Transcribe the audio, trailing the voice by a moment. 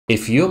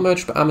If your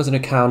Merch by Amazon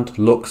account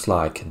looks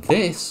like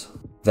this,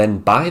 then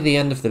by the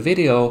end of the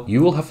video,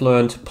 you will have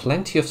learned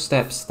plenty of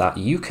steps that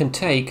you can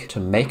take to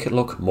make it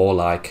look more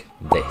like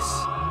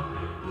this.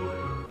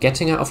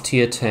 Getting out of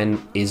tier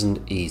 10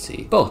 isn't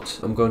easy, but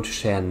I'm going to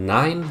share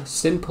 9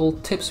 simple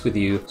tips with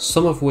you,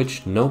 some of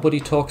which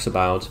nobody talks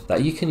about,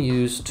 that you can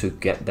use to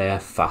get there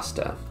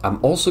faster. I'm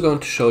also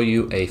going to show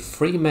you a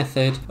free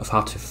method of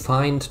how to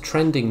find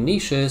trending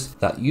niches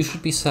that you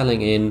should be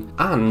selling in,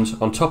 and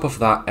on top of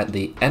that, at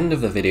the end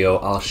of the video,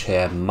 I'll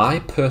share my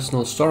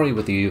personal story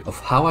with you of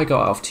how I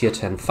got out of tier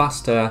 10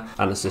 faster,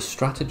 and it's a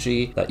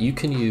strategy that you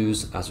can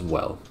use as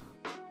well.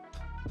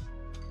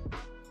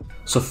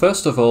 So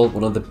first of all,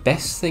 one of the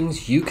best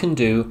things you can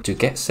do to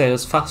get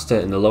sales faster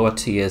in the lower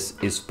tiers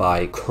is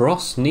by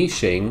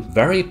cross-niching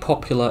very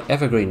popular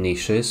evergreen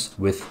niches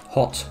with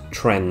hot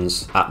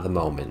trends at the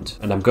moment.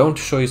 And I'm going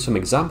to show you some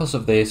examples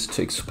of this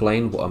to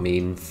explain what I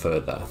mean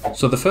further.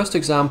 So the first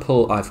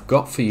example I've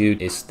got for you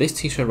is this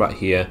t-shirt right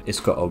here. It's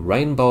got a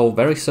rainbow,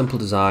 very simple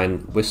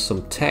design with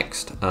some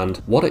text, and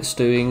what it's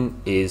doing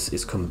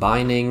is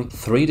combining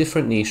 3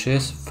 different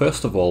niches.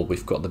 First of all,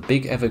 we've got the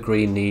big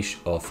evergreen niche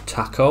of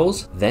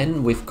tacos.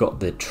 Then we've got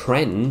the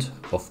trend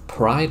of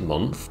Pride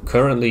Month.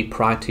 Currently,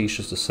 Pride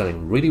t-shirts are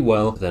selling really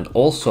well. Then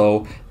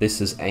also, this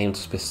is aimed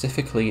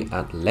specifically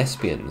at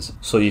lesbians.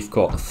 So you've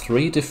got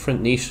 3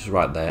 different niches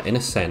right there, in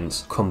a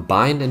sense,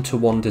 combined into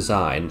one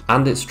design,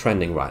 and it's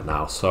trending right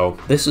now. So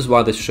this is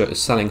why this shirt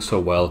is selling so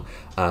well.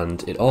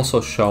 And it also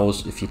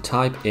shows if you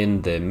type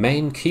in the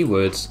main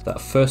keywords that are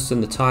first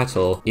in the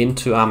title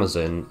into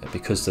Amazon,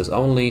 because there's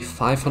only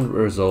 500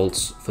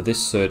 results for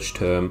this search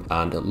term,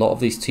 and a lot of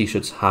these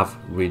t-shirts have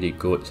really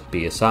good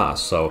BSR.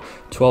 So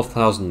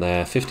 12,000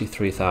 there,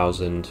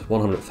 53,000,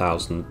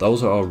 100,000,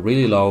 those are all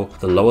really low.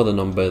 The lower the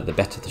number, the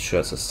better the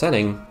shirts are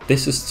selling.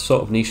 This is the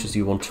sort of niches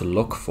you want to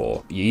look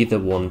for. You either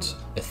want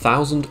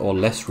 1,000 or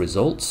less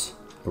results.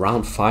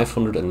 Around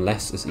 500 and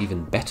less is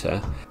even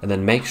better, and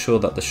then make sure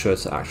that the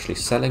shirts are actually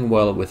selling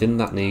well within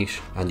that niche,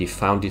 and you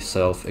found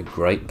yourself a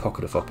great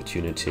pocket of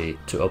opportunity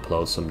to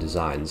upload some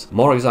designs.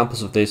 More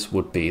examples of this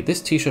would be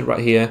this t-shirt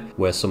right here,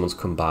 where someone's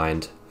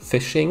combined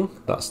fishing,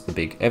 that's the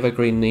big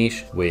evergreen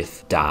niche,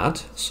 with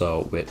dad,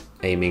 so we're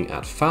aiming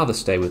at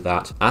Father's Day with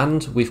that,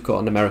 and we've got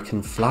an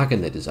American flag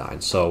in the design.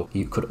 So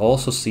you could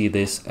also see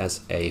this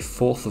as a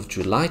 4th of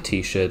July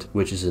t-shirt,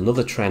 which is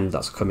another trend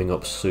that's coming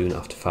up soon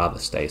after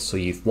Father's Day. So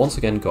you've once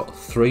again got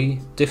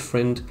 3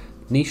 different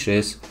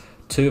niches,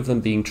 2 of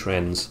them being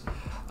trends,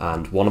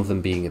 and one of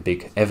them being a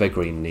big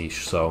evergreen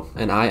niche.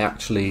 And I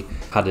actually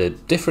had a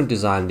different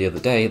design the other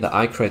day that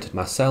I created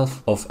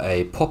myself of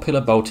a popular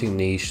boating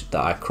niche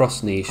that I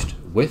cross-niched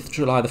with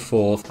July the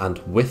 4th and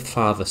with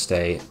Father's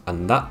Day,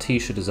 and that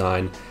t-shirt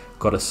design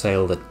got a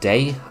sale the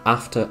day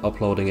after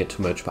uploading it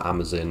to Merch by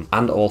Amazon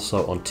and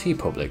also on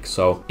TeePublic.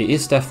 So it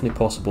is definitely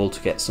possible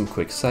to get some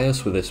quick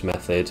sales with this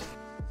method.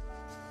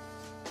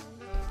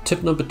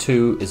 Tip number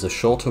 2 is a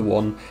shorter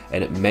one,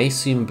 and it may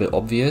seem a bit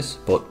obvious,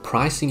 but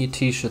pricing your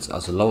t-shirts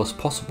as low as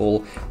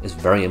possible is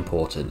very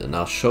important, and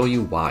I'll show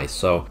you why.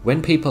 So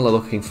when people are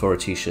looking for a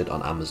t-shirt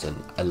on Amazon,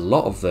 a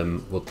lot of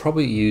them will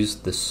probably use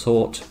the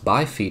sort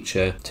by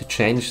feature to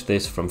change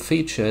this from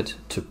featured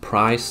to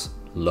price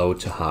low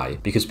to high,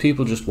 because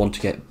people just want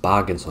to get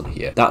bargains on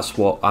here. That's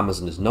what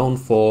Amazon is known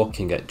for. You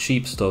can get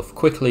cheap stuff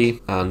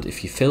quickly, and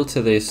if you filter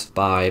this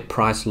by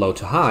price low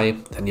to high,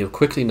 then you'll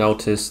quickly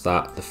notice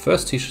that the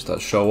first t-shirts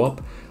that show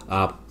up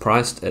are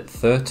priced at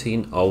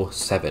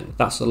 $13.07.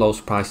 That's the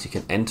lowest price you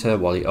can enter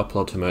while you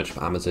upload to Merch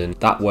by Amazon.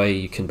 That way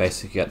you can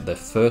basically get the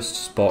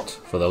first spot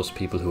for those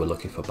people who are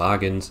looking for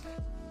bargains.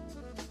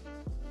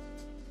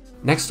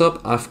 Next up,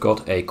 I've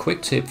got a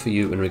quick tip for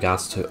you in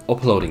regards to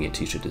uploading your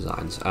t-shirt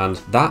designs, and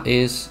that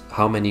is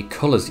how many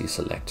colors you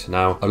select.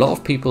 Now, a lot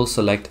of people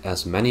select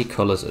as many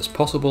colors as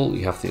possible.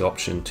 You have the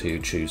option to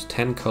choose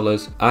 10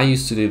 colors. I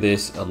used to do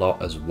this a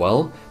lot as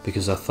well,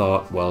 because I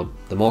thought, well,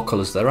 the more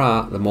colors there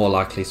are, the more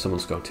likely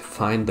someone's going to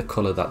find the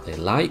color that they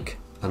like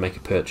and make a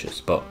purchase.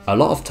 But a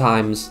lot of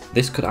times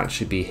this could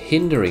actually be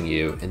hindering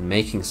you in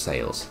making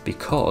sales,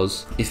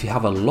 because if you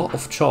have a lot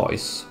of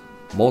choice,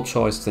 more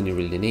choice than you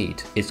really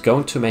need, it's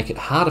going to make it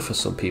harder for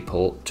some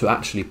people to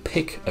actually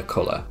pick a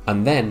color.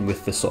 And then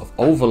with this sort of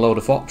overload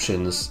of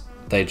options,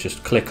 they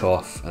just click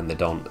off and they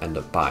don't end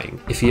up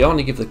buying. If you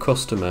only give the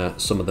customer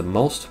some of the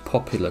most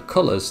popular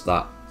colors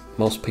that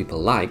most people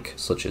like,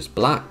 such as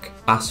black,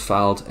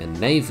 asphalt and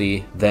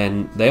navy,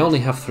 then they only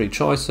have 3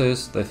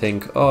 choices. They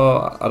think,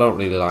 oh, I don't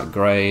really like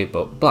grey,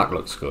 but black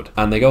looks good,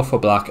 and they go for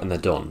black and they're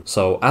done.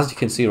 So as you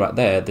can see right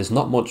there, there's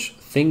not much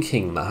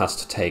thinking that has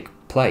to take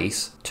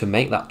place to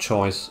make that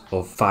choice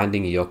of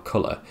finding your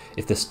color.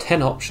 If there's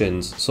 10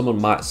 options, someone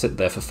might sit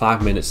there for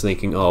 5 minutes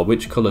thinking, oh,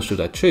 which color should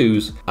I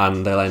choose?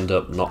 And they'll end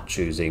up not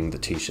choosing the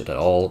t-shirt at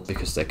all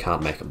because they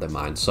can't make up their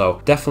mind.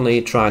 So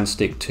definitely try and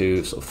stick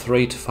to sort of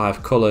 3 to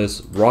 5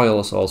 colors.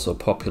 Royal is also a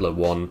popular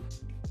one.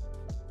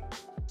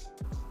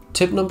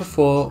 Tip number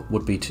 4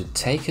 would be to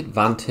take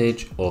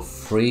advantage of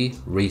free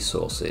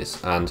resources,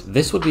 and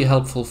this would be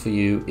helpful for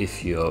you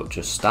if you're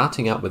just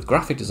starting out with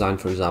graphic design,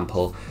 for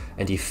example,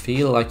 and you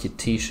feel like your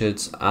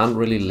t-shirts aren't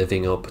really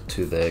living up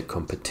to the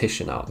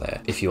competition out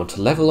there. If you want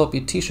to level up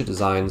your t-shirt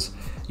designs,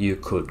 you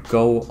could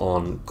go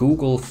on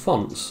Google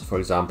Fonts, for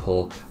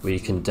example, where you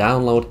can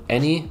download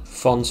any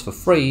fonts for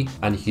free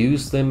and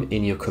use them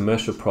in your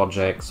commercial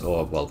projects,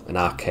 or well, in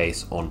our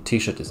case, on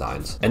t-shirt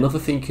designs. Another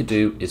thing you could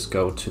do is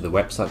go to the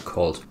website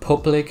called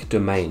Public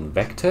Domain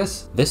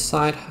Vectors. This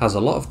site has a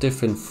lot of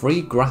different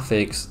free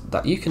graphics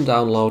that you can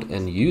download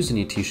and use in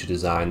your t-shirt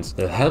designs.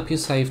 They'll help you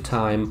save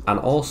time and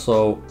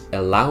also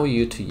allow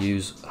you to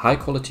use high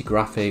quality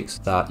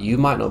graphics that you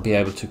might not be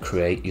able to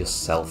create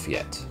yourself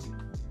yet.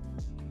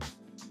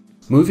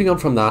 Moving on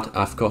from that,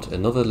 I've got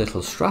another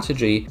little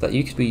strategy that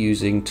you could be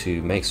using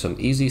to make some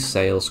easy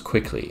sales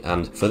quickly.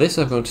 And for this,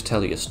 I'm going to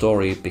tell you a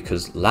story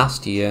because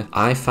last year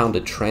I found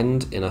a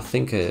trend in, I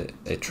think, a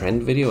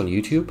trend video on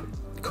YouTube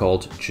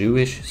called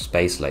Jewish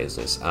space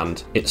lasers,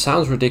 and it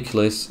sounds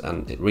ridiculous,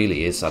 and it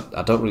really is.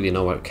 I don't really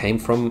know where it came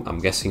from. I'm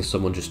guessing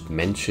someone just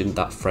mentioned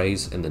that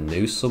phrase in the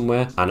news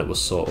somewhere and it was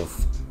sort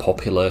of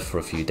popular for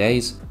a few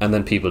days and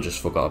then people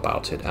just forgot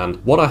about it. And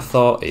what I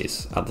thought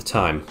is, at the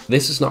time,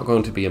 this is not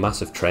going to be a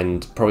massive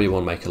trend, probably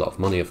won't make a lot of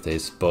money of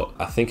this, but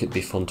I think it'd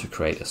be fun to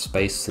create a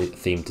space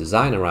themed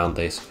design around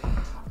this,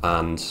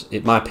 and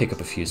it might pick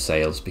up a few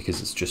sales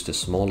because it's just a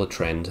smaller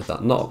trend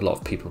that not a lot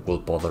of people will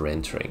bother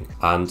entering.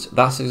 And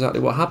that's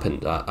exactly what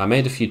happened. I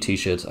made a few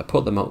t-shirts, I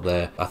put them up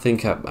there. I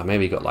think I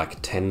maybe got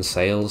like 10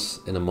 sales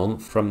in a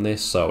month from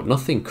this, so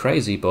nothing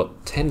crazy,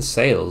 but 10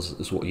 sales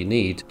is what you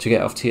need to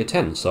get off tier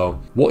 10.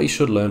 So what you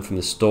should learn from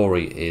this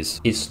story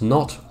is it's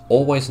not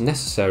always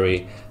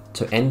necessary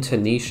to enter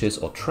niches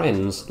or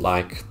trends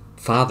like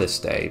Father's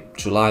Day,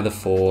 July the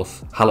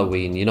 4th,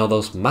 Halloween, you know,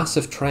 those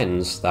massive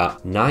trends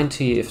that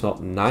 90, if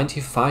not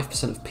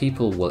 95% of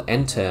people will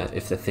enter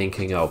if they're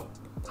thinking, oh,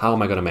 how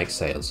am I going to make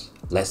sales?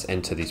 Let's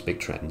enter these big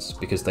trends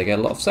because they get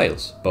a lot of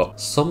sales. But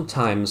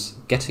sometimes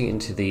getting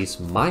into these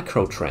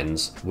micro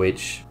trends,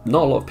 which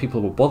not a lot of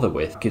people will bother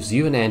with, gives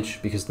you an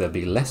edge because there'll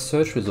be less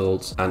search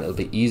results and it'll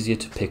be easier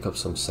to pick up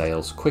some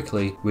sales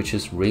quickly, which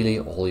is really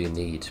all you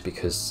need,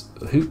 because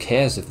who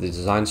cares if the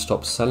design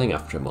stops selling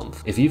after a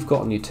month? If you've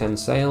gotten your 10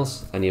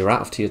 sales and you're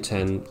out of tier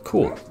 10,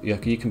 cool, you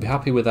can be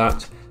happy with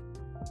that.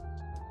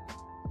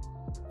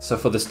 So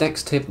for this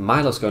next tip,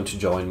 Milo's going to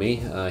join me.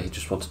 He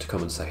just wanted to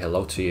come and say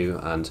hello to you.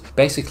 And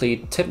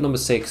basically, tip number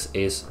 6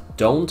 is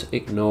don't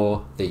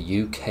ignore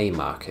the UK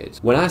market.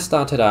 When I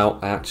started out,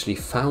 I actually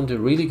found a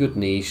really good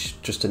niche,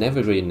 just an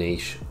evergreen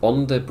niche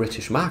on the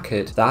British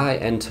market that I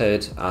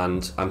entered,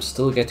 and I'm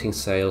still getting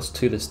sales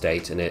to this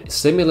date in it.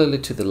 Similarly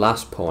to the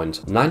last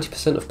point,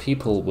 90% of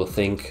people will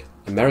think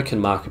American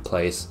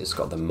marketplace, it's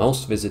got the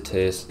most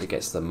visitors, it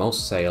gets the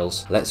most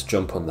sales, let's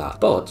jump on that.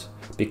 But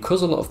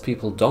because a lot of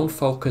people don't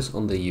focus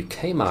on the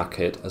UK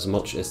market as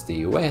much as the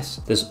US,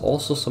 there's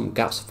also some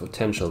gaps of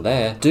potential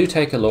there. Do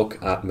take a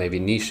look at maybe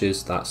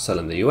niches that sell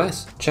in the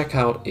US, check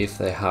out if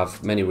they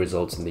have many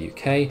results in the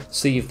UK,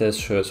 see if there's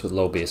shirts with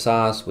low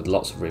BSRs, with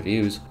lots of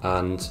reviews,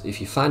 and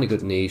if you find a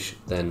good niche,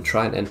 then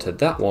try and enter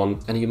that one,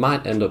 and you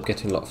might end up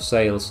getting a lot of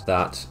sales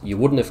that you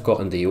wouldn't have got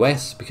in the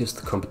US because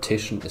the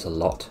competition is a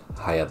lot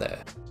higher there.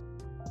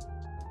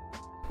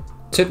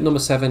 Tip number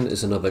 7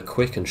 is another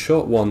quick and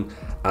short one,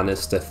 and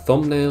it's the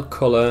thumbnail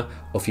color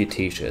of your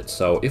t-shirt.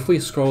 So if we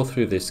scroll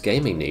through this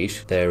gaming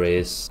niche, there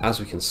is, as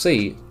we can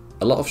see,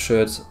 a lot of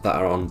shirts that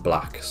are on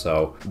black.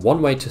 So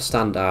one way to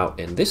stand out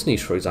in this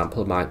niche, for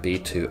example, might be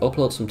to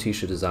upload some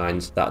t-shirt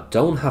designs that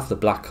don't have the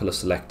black color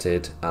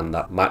selected and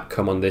that might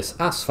come on this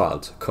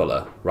asphalt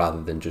color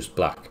rather than just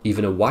black.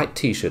 Even a white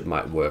t-shirt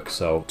might work,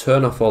 so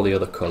turn off all the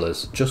other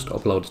colors, just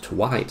upload it to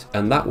white,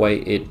 and that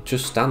way it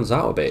just stands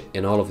out a bit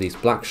in all of these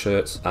black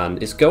shirts.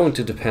 And it's going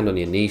to depend on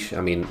your niche.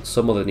 I mean,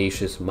 some other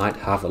niches might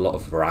have a lot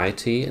of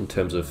variety in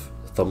terms of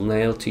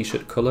thumbnail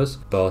t-shirt colors,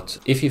 but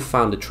if you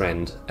found a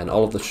trend and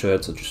all of the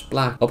shirts are just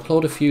black,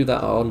 upload a few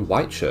that are on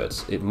white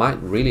shirts. It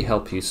might really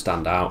help you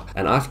stand out,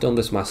 and I've done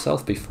this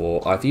myself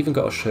before. I've even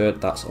got a shirt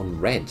that's on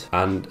red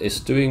and it's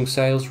doing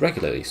sales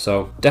regularly,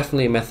 so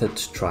definitely a method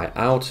to try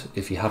out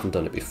if you haven't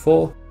done it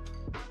before.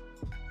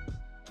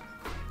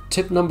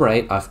 Tip number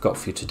 8 I've got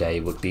for you today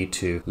would be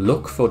to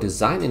look for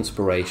design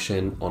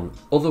inspiration on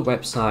other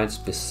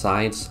websites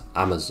besides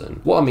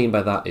Amazon. What I mean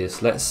by that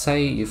is, let's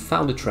say you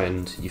found a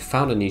trend, you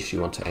found a niche you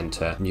want to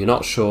enter, and you're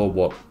not sure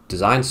what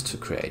designs to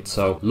create.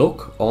 So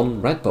look on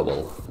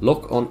Redbubble,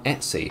 look on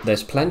Etsy.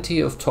 There's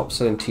plenty of top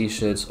selling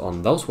t-shirts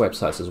on those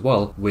websites as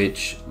well,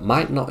 which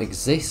might not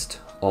exist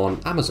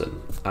on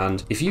Amazon.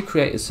 And if you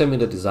create a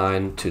similar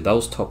design to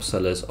those top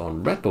sellers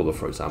on Redbubble,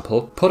 for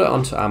example, put it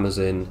onto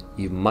Amazon,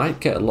 you might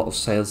get a lot of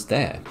sales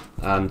there.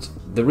 And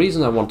the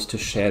reason I wanted to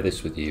share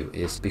this with you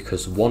is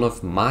because one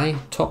of my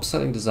top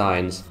selling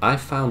designs, I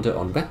found it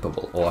on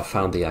Redbubble, or I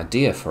found the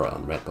idea for it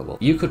on Redbubble.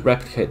 You could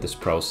replicate this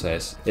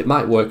process. It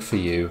might work for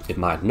you, it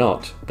might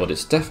not, but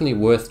it's definitely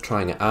worth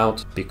trying it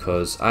out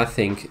because I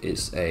think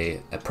it's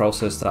a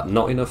process that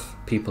not enough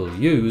people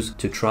use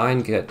to try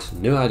and get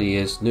new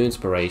ideas, new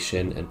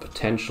inspiration, and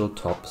potential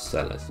top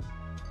sellers.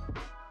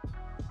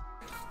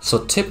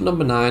 So tip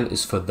number 9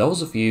 is for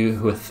those of you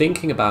who are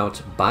thinking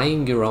about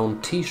buying your own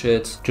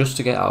t-shirts just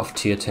to get out of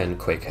tier 10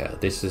 quicker.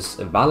 This is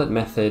a valid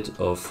method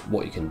of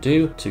what you can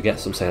do to get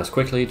some sales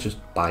quickly, just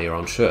buy your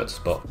own shirts.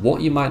 But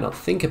what you might not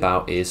think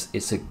about is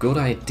it's a good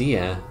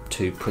idea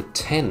to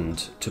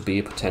pretend to be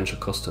a potential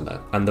customer.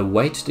 And the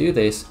way to do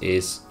this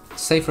is,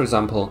 say for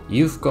example,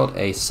 you've got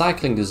a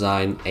cycling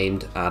design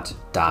aimed at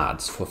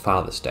dads for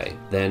Father's Day.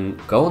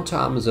 Then go onto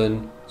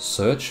Amazon,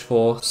 search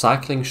for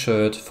cycling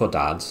shirt for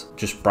dads,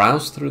 just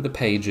browse through the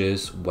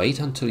pages, wait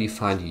until you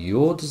find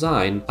your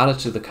design, add it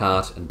to the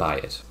cart and buy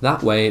it.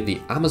 That way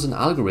the Amazon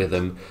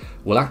algorithm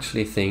will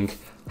actually think,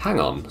 hang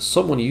on,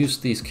 someone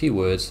used these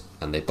keywords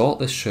and they bought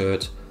this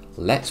shirt,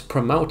 let's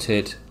promote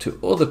it to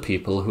other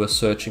people who are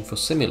searching for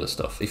similar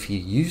stuff. If you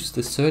use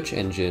the search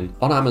engine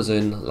on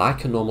Amazon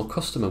like a normal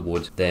customer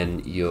would,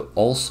 then you're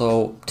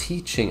also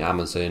teaching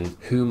Amazon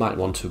who might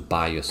want to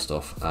buy your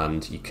stuff,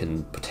 and you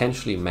can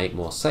potentially make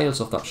more sales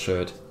of that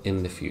shirt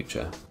in the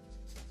future.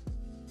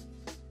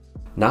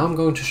 Now I'm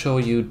going to show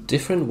you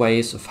different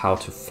ways of how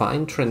to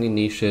find trendy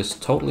niches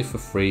totally for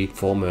free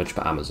for Merch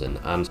by Amazon,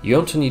 and you're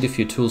going to need a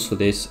few tools for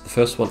this. The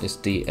first one is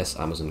DS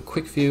Amazon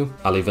Quick View.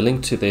 I'll leave a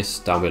link to this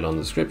down below in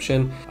the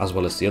description, as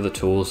well as the other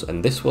tools,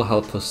 and this will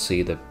help us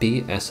see the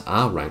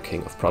BSR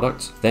ranking of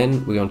products.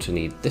 Then we're going to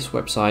need this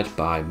website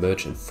by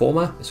Merch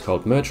Informer. It's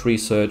called Merch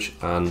Research,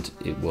 and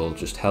it will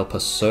just help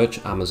us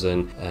search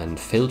Amazon and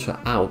filter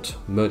out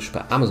Merch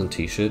by Amazon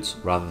t-shirts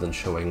rather than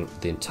showing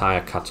the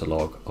entire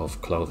catalog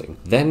of clothing.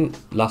 Then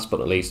last but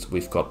not least,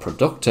 we've got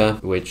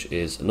Productor, which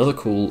is another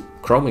cool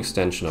Chrome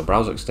extension or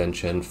browser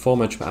extension for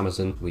Merch by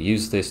Amazon. We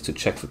use this to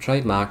check for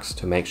trademarks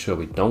to make sure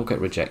we don't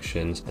get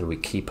rejections and we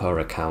keep our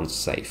accounts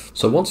safe.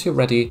 So once you're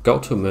ready, go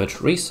to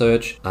Merch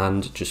Research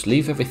and just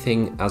leave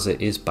everything as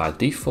it is by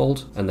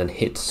default and then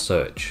hit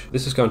search.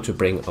 This is going to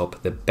bring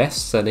up the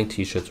best selling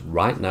t-shirts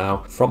right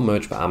now from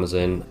Merch by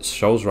Amazon. It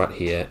shows right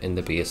here in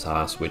the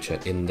BSRs, which are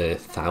in the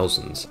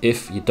thousands.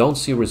 If you don't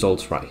see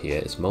results right here,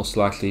 it's most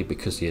likely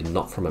because you're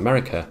not from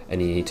America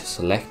and you need to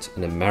select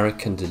an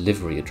American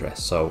delivery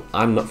address. So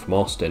I'm not from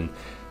Austin,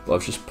 but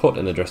I've just put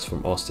an address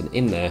from Austin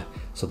in there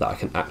so that I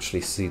can actually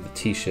see the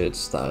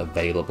t-shirts that are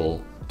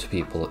available to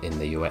people in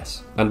the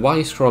US. And while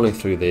you're scrolling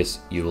through this,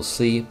 you will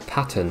see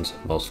patterns,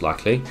 most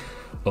likely,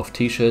 of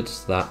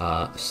t-shirts that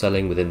are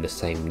selling within the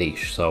same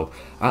niche. So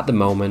at the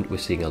moment, we're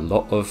seeing a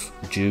lot of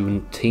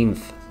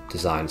Juneteenth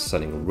designs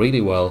selling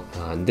really well,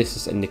 and this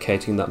is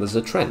indicating that there's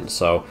a trend.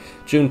 So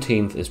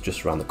Juneteenth is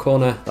just around the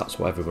corner, that's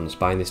why everyone's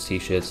buying these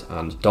t-shirts.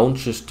 And don't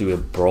just do a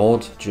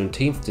broad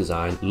Juneteenth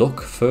design, look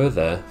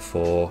further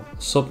for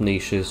sub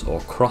niches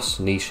or cross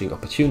niching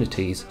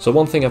opportunities. So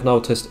one thing I've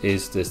noticed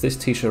is there's this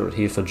t-shirt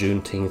here for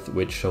Juneteenth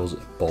which shows a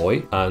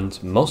boy,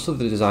 and most of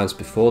the designs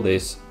before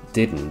this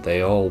didn't.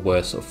 They all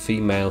were sort of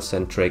female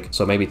centric,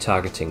 so maybe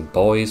targeting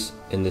boys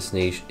in this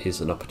niche is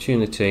an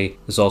opportunity.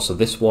 There's also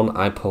this one,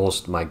 I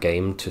paused my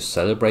game to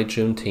celebrate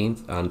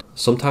Juneteenth, and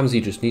sometimes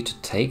you just need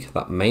to take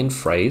that main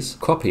phrase,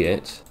 copy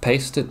it,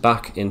 paste it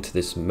back into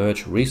this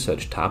Merch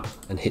Research tab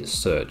and hit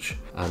search.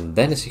 And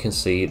then as you can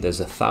see, there's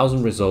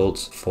 1,000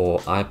 results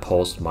for I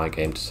paused my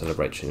game to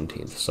celebrate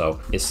Juneteenth. So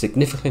it's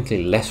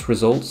significantly less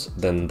results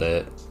than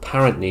the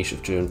parent niche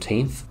of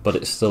Juneteenth, but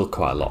it's still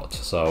quite a lot.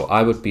 So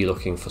I would be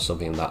looking for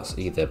something that's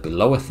either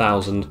below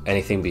 1,000,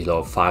 anything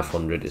below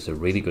 500 is a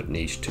really good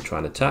niche to try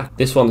and attack.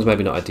 This one's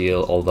maybe not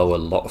ideal, although a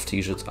lot of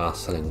t-shirts are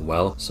selling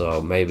well.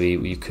 So maybe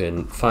you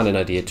can find an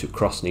idea to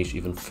cross niche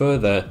even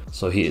further.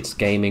 So here it's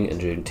gaming and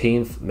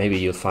Juneteenth. Maybe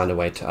you'll find a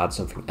way to add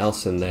something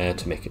else in there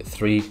to make it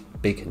 3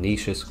 big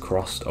niches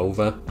crossed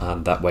over,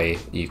 and that way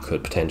you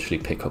could potentially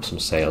pick up some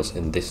sales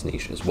in this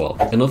niche as well.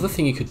 Another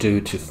thing you could do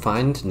to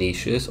find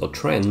niches or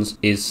trends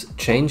is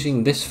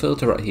changing this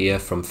filter right here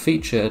from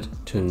featured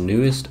to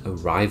newest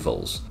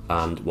arrivals.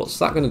 And what's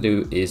that going to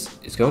do is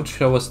it's going to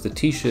show us the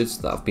t-shirts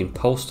that have been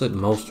posted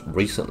most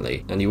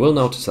recently. And you will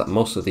notice that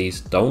most of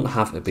these don't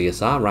have a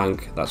BSR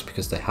rank. That's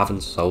because they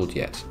haven't sold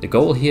yet. The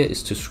goal here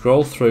is to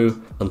scroll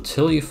through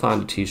until you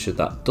find a t-shirt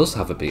that does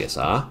have a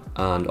BSR.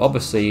 And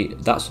obviously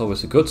that's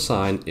always a good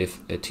sign if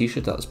a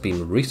t-shirt that's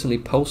been recently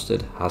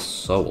posted has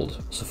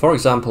sold. So for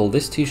example,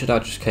 this t-shirt I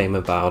just came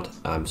about,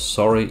 I'm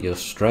sorry you're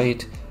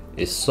straight,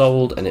 is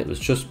sold, and it was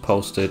just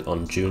posted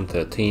on June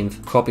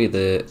 13th. Copy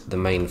the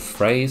main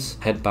phrase,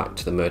 head back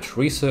to the Merch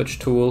Research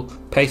tool,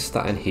 paste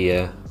that in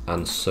here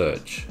and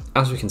search.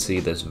 As we can see,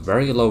 there's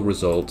very low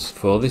results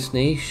for this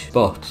niche,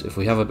 but if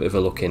we have a bit of a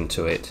look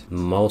into it,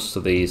 most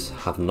of these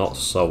have not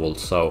sold.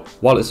 So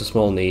while it's a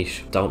small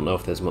niche, don't know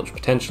if there's much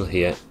potential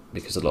here,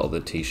 because a lot of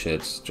the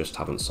t-shirts just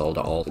haven't sold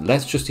at all.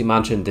 Let's just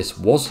imagine this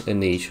was a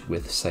niche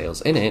with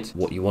sales in it.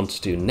 What you want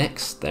to do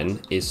next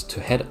then is to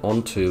head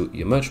onto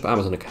your Merch by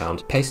Amazon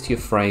account, paste your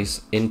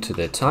phrase into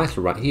the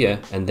title right here,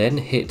 and then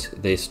hit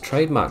this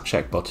trademark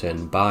check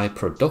button by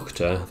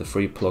Productor, the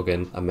free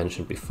plugin I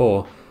mentioned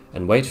before,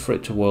 and wait for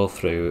it to whirl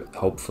through.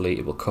 Hopefully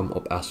it will come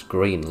up as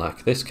green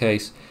like this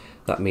case.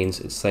 That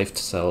means it's safe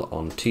to sell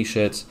on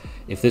t-shirts.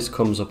 If this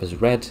comes up as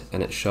red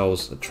and it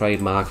shows the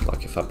trademark,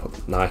 like if I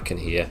put Nike in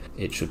here,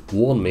 it should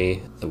warn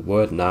me the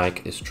word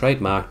Nike is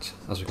trademarked.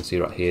 As we can see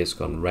right here, it's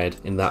gone red.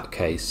 In that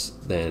case,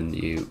 then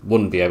you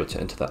wouldn't be able to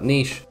enter that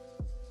niche.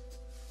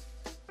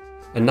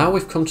 And now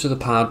we've come to the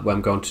part where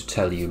I'm going to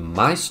tell you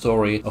my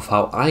story of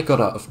how I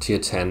got out of tier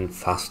 10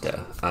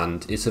 faster.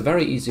 And it's a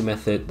very easy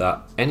method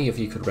that any of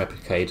you could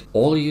replicate.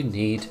 All you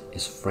need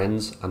is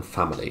friends and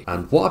family.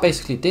 And what I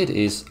basically did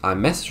is I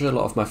messaged a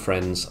lot of my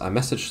friends, I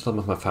messaged some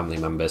of my family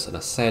members, and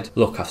I said,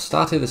 look, I've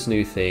started this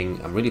new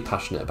thing, I'm really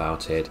passionate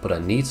about it, but I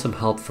need some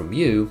help from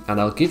you and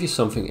I'll give you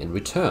something in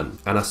return.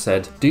 And I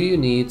said, do you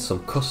need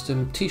some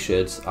custom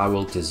t-shirts? I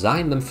will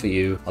design them for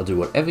you. I'll do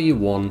whatever you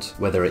want,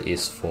 whether it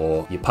is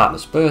for your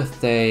partner's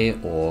birthday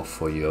or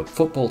for your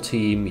football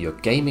team, your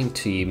gaming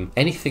team,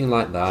 anything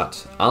like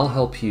that. I'll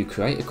help you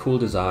create a cool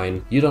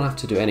design. You don't have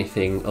to do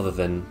anything other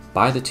than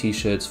buy the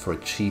t-shirts for a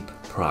cheap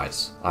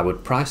price. I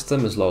would price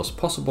them as low as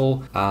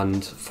possible,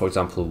 and for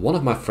example, one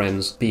of my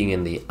friends being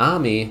in the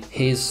army,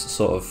 his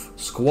sort of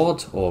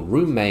squad or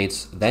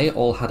roommates, they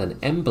all had an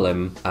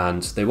emblem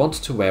and they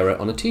wanted to wear it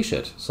on a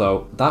t-shirt.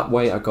 So that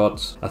way I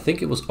got, I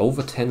think it was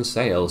over 10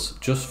 sales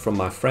just from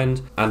my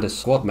friend and his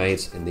squad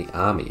mates in the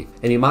army.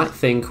 And you might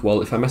think,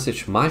 well, if I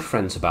message my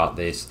friends about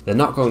this, they're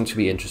not going to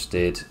be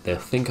interested. They'll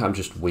think I'm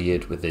just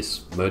weird with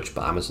this Merch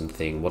by Amazon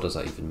thing. What does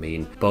that even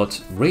mean?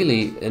 But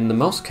really, in the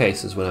most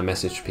cases when I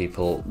messaged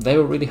people, they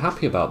were really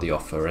happy about the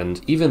offer,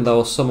 and even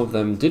though some of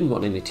them didn't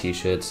want any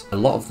t-shirts, a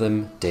lot of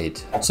them did.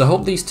 So I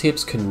hope these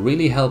tips can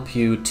really help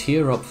you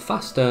tier up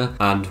faster,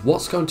 and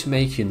what's going to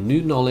make your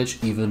new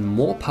knowledge even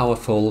more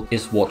powerful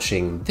is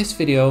watching this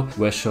video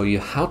where I show you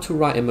how to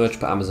write a Merch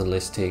by Amazon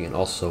listing and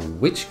also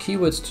which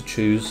keywords to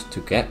choose to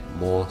get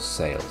more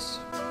sales.